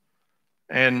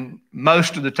 And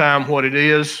most of the time what it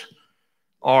is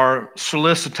are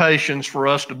solicitations for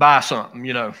us to buy something,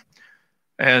 you know,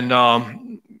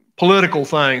 and political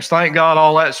things. Thank God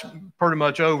all that's pretty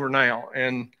much over now.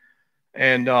 And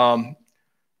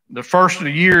the first of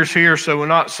the year's here, so we're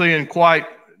not seeing quite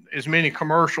as many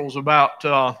commercials about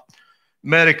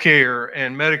Medicare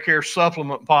and Medicare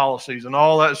supplement policies and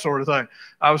all that sort of thing.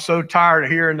 I was so tired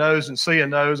of hearing those and seeing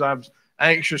those. I was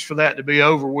anxious for that to be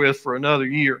over with for another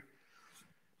year.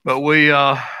 But we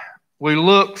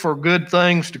look for good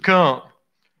things to come,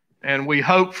 and we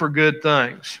hope for good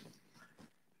things.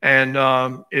 And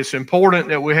it's important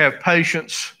that we have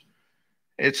patience.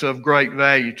 It's of great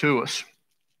value to us.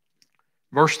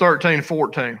 Verse 13 and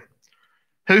 14.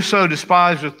 Whoso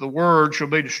despiseth the word shall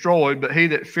be destroyed, but he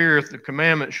that feareth the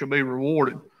commandment shall be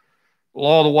rewarded. The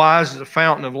law of the wise is a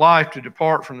fountain of life to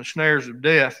depart from the snares of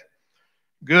death.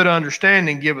 Good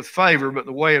understanding giveth favor, but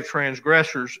the way of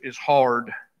transgressors is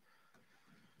hard.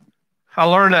 I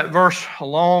learned that verse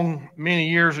many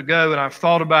years ago, and I've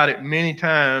thought about it many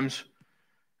times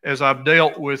as I've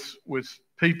dealt with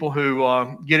people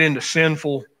who get into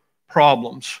sinful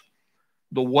problems.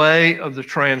 The way of the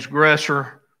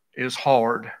transgressor is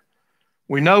hard.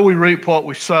 We know we reap what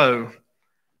we sow,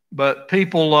 but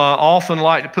people often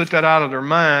like to put that out of their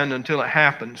mind until it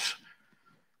happens.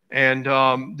 And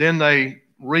then they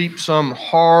reap some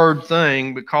hard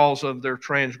thing because of their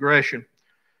transgression.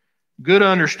 Good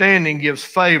understanding gives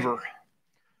favor,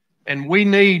 and we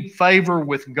need favor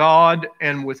with God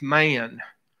and with man.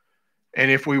 And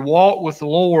if we walk with the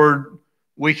Lord,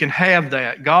 we can have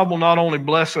that. God will not only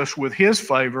bless us with His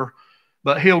favor,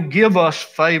 but He'll give us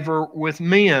favor with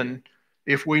men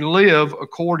if we live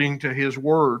according to His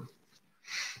word.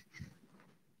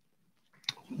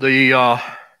 I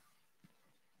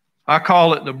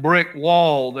call it the brick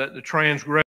wall that the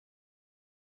transgressor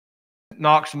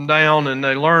knocks them down and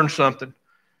they learn something.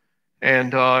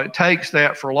 And it takes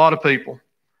that for a lot of people.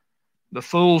 The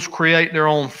fools create their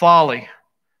own folly,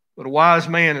 but a wise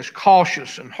man is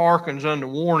cautious and hearkens unto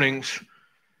warnings.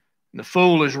 And the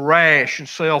fool is rash and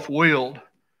self-willed.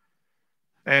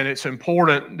 And it's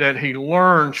important that he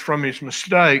learns from his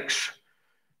mistakes,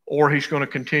 or he's going to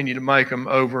continue to make them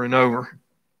over and over.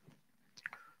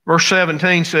 Verse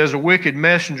 17 says, a wicked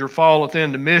messenger falleth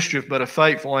into mischief, but a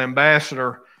faithful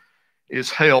ambassador is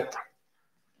health.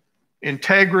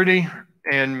 Integrity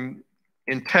and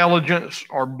intelligence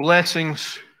are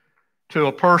blessings to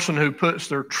a person who puts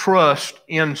their trust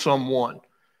in someone.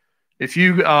 If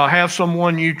you have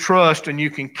someone you trust and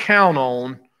you can count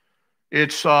on,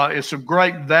 it's of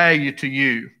great value to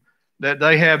you that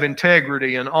they have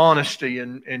integrity and honesty,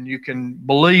 and you can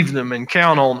believe them and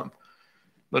count on them.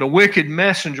 But a wicked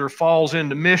messenger falls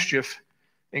into mischief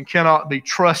and cannot be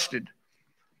trusted.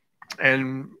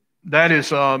 And that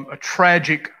is a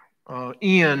tragic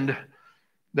end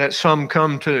that some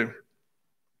come to.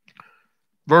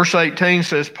 Verse 18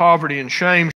 says, poverty and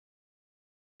shame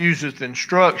useth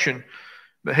instruction,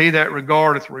 but he that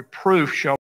regardeth reproof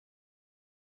shall.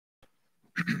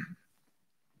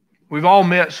 We've all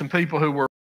met some people who were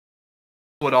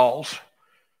know-it-alls.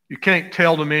 You can't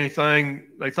tell them anything.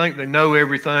 They think they know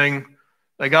everything.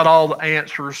 They got all the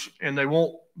answers, and they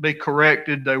won't be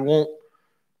corrected. They won't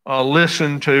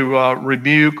listen to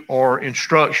rebuke or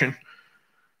instruction.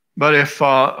 But if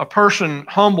a person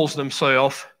humbles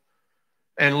themselves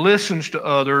and listens to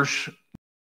others,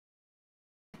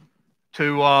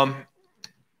 to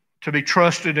be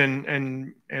trusted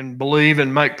and believe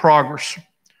and make progress.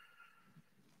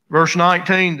 Verse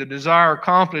 19, the desire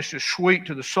accomplished is sweet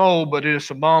to the soul, but it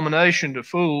is abomination to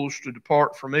fools to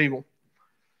depart from evil.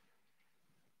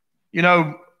 You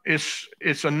know,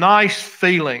 it's a nice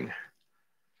feeling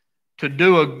to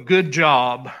do a good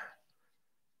job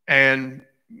and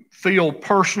feel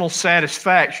personal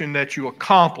satisfaction that you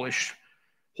accomplished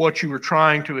what you were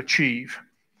trying to achieve.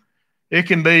 It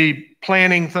can be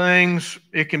planning things.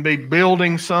 It can be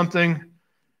building something.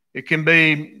 It can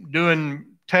be doing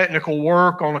technical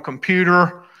work on a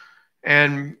computer.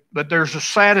 But there's a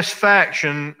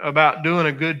satisfaction about doing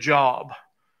a good job,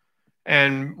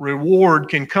 and reward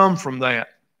can come from that.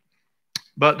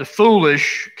 But the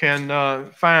foolish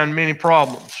can find many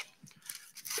problems.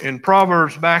 In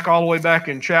Proverbs, all the way back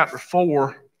in chapter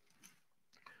 4,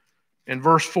 in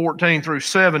verse 14 through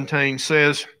 17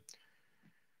 says,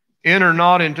 enter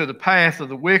not into the path of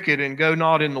the wicked, and go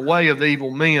not in the way of the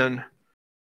evil men.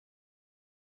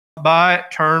 By it,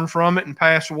 turn from it, and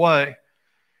pass away.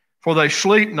 For they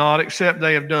sleep not, except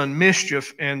they have done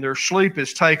mischief, and their sleep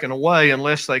is taken away,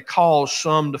 unless they cause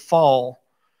some to fall.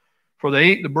 For they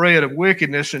eat the bread of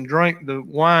wickedness, and drink the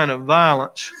wine of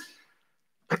violence.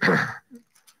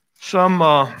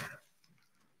 Some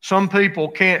people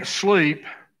can't sleep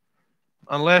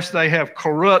unless they have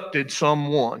corrupted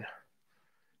someone.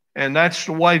 And that's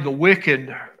the way the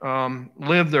wicked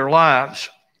live their lives.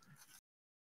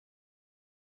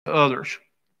 Others.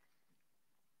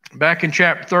 Back in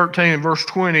chapter 13 and verse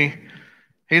 20,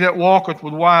 he that walketh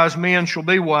with wise men shall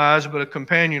be wise, but a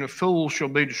companion of fools shall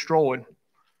be destroyed.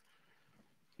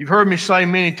 You've heard me say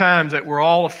many times that we're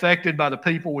all affected by the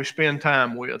people we spend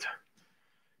time with.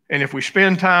 And if we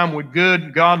spend time with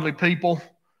good, godly people,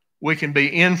 we can be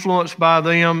influenced by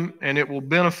them and it will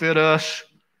benefit us.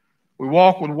 We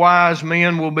walk with wise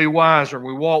men, we'll be wiser.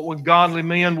 We walk with godly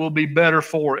men, we'll be better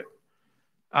for it.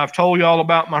 I've told you all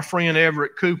about my friend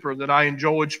Everett Cooper that I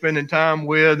enjoyed spending time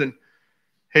with, and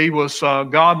he was a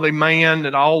godly man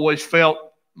that I always felt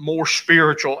more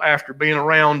spiritual after being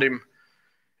around him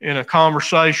in a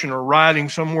conversation or riding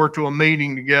somewhere to a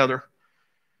meeting together.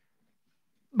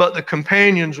 But the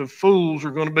companions of fools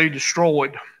are going to be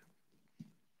destroyed.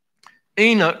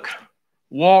 Enoch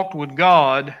walked with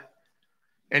God,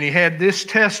 and he had this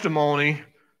testimony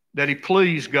that he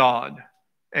pleased God,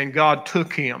 and God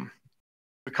took him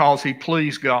because he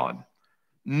pleased God.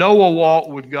 Noah walked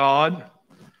with God,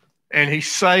 and he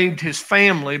saved his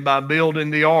family by building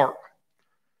the ark.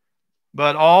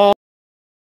 But all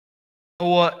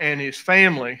Noah and his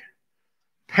family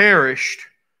perished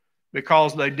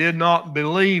because they did not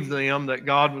believe them that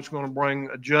God was going to bring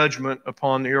a judgment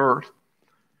upon the earth.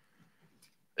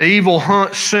 Evil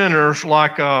hunts sinners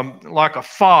like a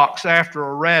fox after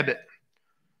a rabbit,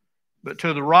 but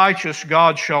to the righteous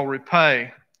God shall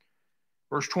repay.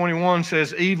 Verse 21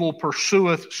 says, evil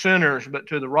pursueth sinners, but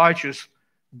to the righteous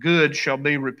good shall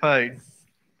be repaid.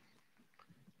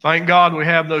 Thank God we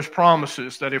have those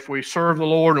promises that if we serve the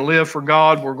Lord and live for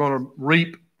God, we're going to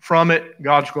reap from it.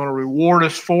 God's going to reward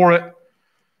us for it.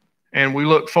 And we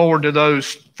look forward to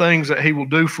those things that he will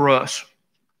do for us.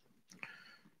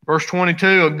 Verse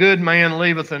 22, a good man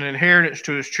leaveth an inheritance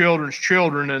to his children's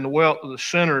children, and the wealth of the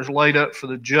sinner is laid up for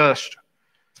the just.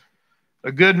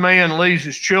 A good man leaves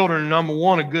his children, number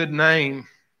one, a good name.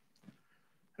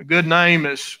 A good name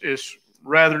is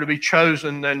rather to be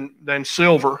chosen than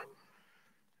silver.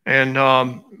 And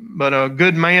but a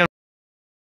good man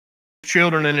leaves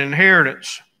children an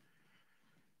inheritance.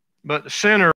 But the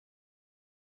sinner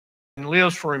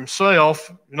lives for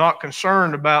himself, not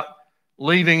concerned about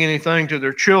leaving anything to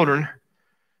their children,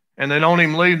 and they don't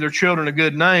even leave their children a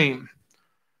good name.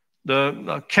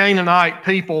 The Canaanite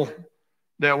people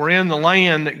that were in the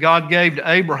land that God gave to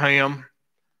Abraham,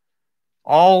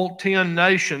 all 10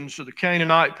 nations of the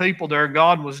Canaanite people there,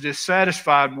 God was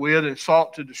dissatisfied with and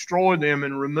sought to destroy them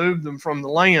and remove them from the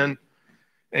land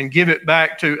and give it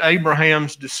back to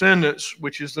Abraham's descendants,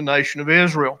 which is the nation of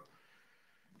Israel.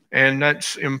 And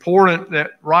that's important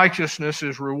that righteousness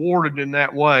is rewarded in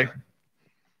that way.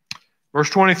 Verse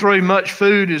 23, much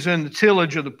food is in the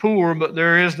tillage of the poor, but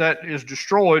there is that is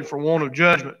destroyed for want of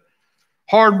judgment.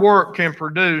 Hard work can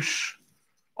produce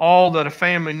all that a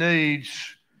family needs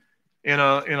in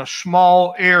a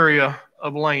small area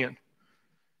of land.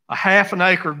 A half an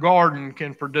acre garden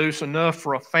can produce enough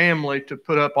for a family to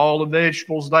put up all the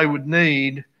vegetables they would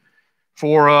need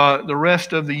for the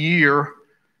rest of the year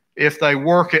if they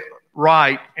work it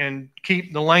right and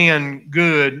keep the land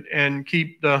good and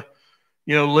keep the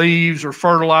leaves or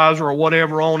fertilizer or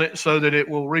whatever on it so that it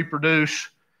will reproduce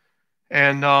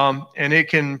and it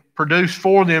can produce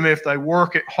for them if they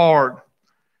work it hard.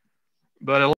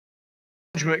 But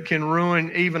management can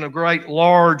ruin even a great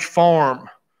large farm.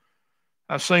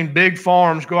 I've seen big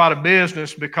farms go out of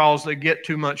business because they get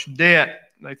too much debt.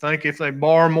 They think if they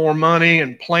borrow more money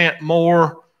and plant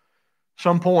more,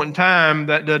 some point in time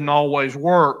that doesn't always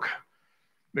work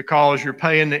because you're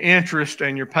paying the interest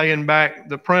and you're paying back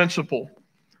the principal.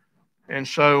 And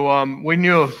so we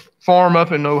knew a farm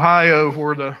up in Ohio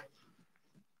where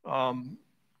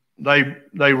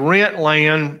they rent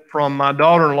land from my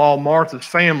daughter-in-law Martha's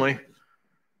family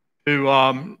to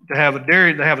have a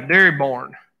dairy. They have a dairy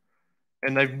barn,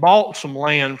 and they've bought some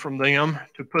land from them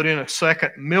to put in a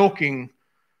second milking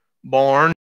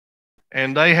barn.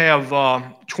 And they have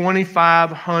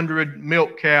 2,500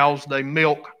 milk cows. They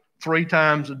milk 3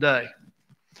 times a day,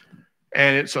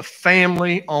 and it's a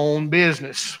family-owned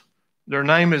business. Their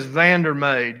name is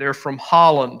Vandermeid. They're from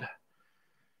Holland.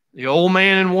 The old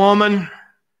man and woman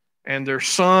and their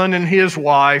son and his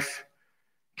wife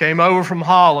came over from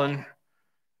Holland,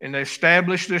 and they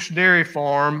established this dairy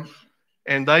farm,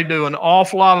 and they do an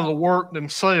awful lot of the work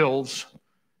themselves,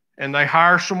 and they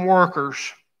hire some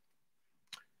workers,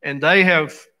 and they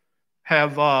have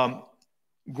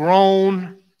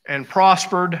grown and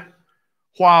prospered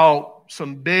while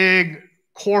some big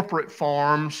corporate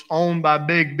farms owned by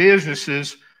big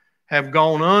businesses have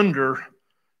gone under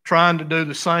trying to do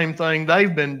the same thing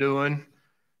they've been doing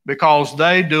because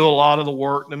they do a lot of the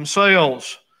work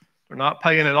themselves. They're not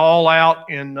paying it all out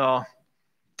in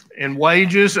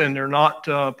wages, and they're not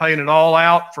paying it all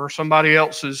out for somebody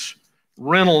else's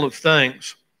rental of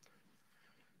things.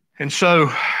 And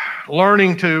so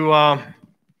learning to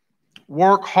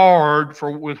work hard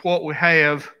with what we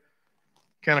have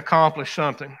can accomplish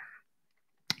something.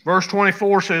 Verse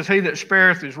 24 says, he that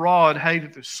spareth his rod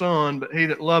hateth his son, but he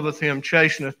that loveth him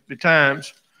chasteneth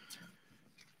betimes.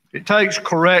 It takes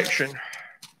correction.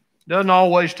 It doesn't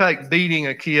always take beating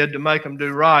a kid to make them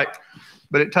do right,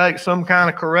 but it takes some kind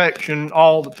of correction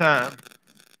all the time.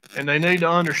 And they need to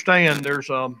understand there's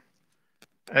a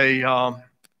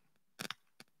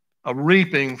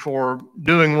reaping for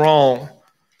doing wrong.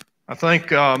 I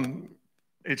think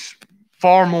it's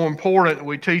far more important that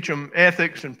we teach them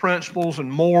ethics and principles and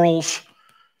morals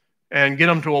and get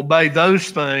them to obey those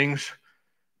things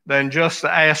than just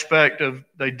the aspect of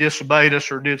they disobeyed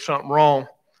us or did something wrong.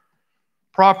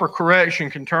 Proper correction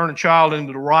can turn a child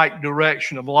into the right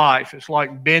direction of life. It's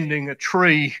like bending a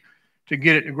tree to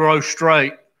get it to grow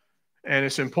straight. And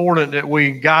it's important that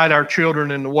we guide our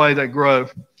children in the way they grow.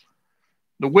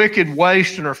 The wicked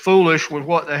waste and are foolish with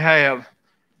what they have.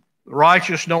 The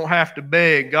righteous don't have to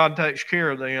beg. God takes care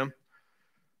of them.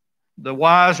 The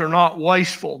wise are not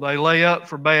wasteful. They lay up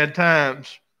for bad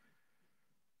times.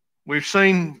 We've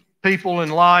seen people in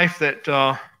life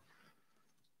that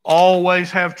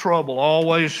always have trouble,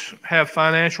 always have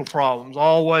financial problems,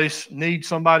 always need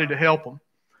somebody to help them.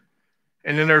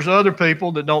 And then there's other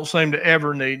people that don't seem to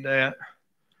ever need that.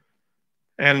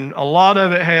 And a lot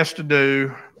of it has to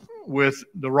do with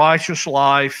the righteous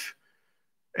life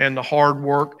and the hard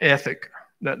work ethic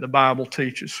that the Bible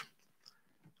teaches.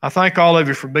 I thank all of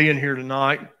you for being here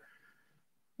tonight.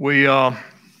 We want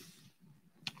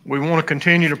to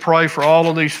continue to pray for all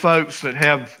of these folks that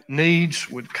have needs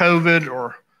with COVID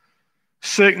or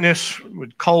sickness,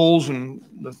 with colds and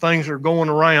the things that are going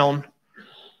around.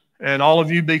 And all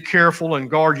of you be careful and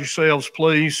guard yourselves,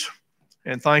 please.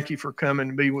 And thank you for coming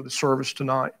to be with the service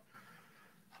tonight.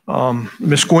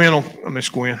 Miss Gwen,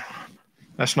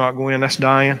 that's not Gwen, that's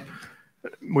Diane.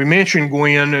 We mentioned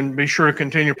Gwen, and be sure to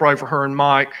continue to pray for her and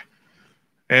Mike.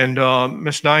 And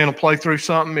Miss Diane will play through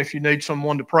something if you need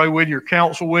someone to pray with you or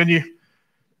counsel with you.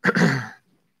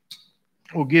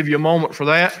 We'll give you a moment for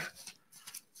that.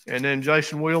 And then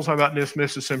Jason Wills, how about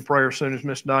dismiss us in prayer as soon as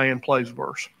Miss Diane plays a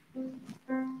verse.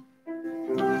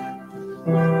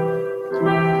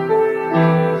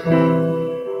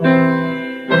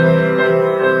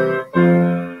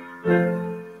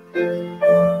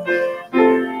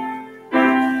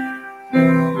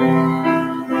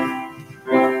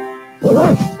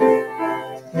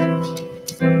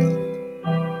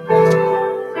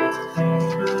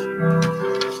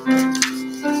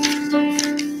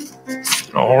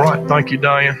 All right, thank you,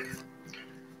 Diane.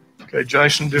 Okay,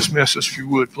 Jason, dismiss us if you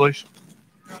would, please.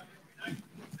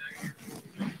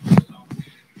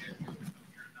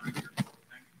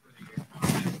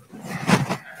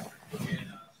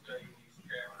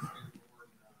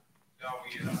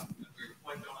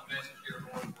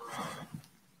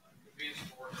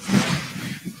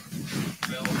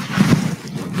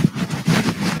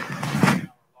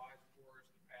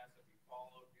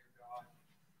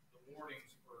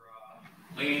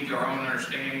 Leaning to our own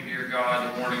understanding, dear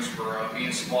God, the warnings for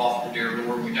being slothful, dear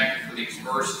Lord. We thank you for these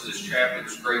verses, this chapter,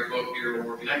 this great book, dear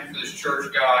Lord. We thank you for this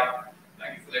church, God.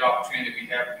 Thank you for the opportunity we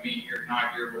have to meet here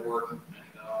tonight, dear Lord. And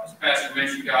as Pastor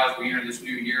mentioned, God, as we enter this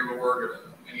new year, Lord,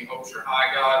 many hopes are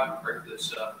high, God. We pray for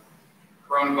this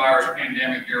coronavirus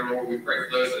pandemic, dear Lord. We pray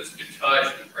for those that have been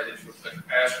touched. We pray that you will touch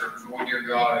Pastor and Joy, dear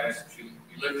God. I ask that you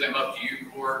lift them up to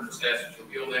you, Lord, and just ask that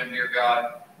you'll heal them, dear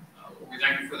God. We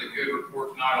thank you for the good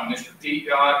report tonight on Mr. Pete,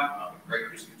 God. We pray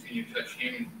for just continue to touch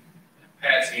him and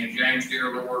Patsy and James,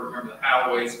 dear Lord. Remember the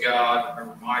Halloways, God.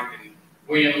 Remember Mike and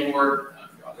Gwen, Lord.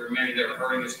 There are many that are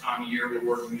hurting this time of year,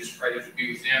 Lord. We just pray that you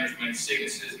be with them. There's many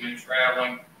sicknesses, many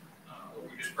traveling. Lord,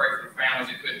 we just pray for the families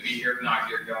that couldn't be here tonight,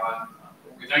 dear God.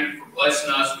 Lord, we thank you for blessing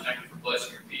us. We thank you for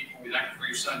blessing your people. We thank you for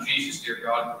your son, Jesus, dear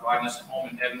God, and providing us a home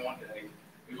in heaven one day.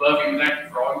 We love you and thank you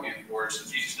for all you do for us.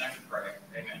 In Jesus' name we pray.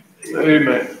 Amen.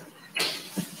 Amen.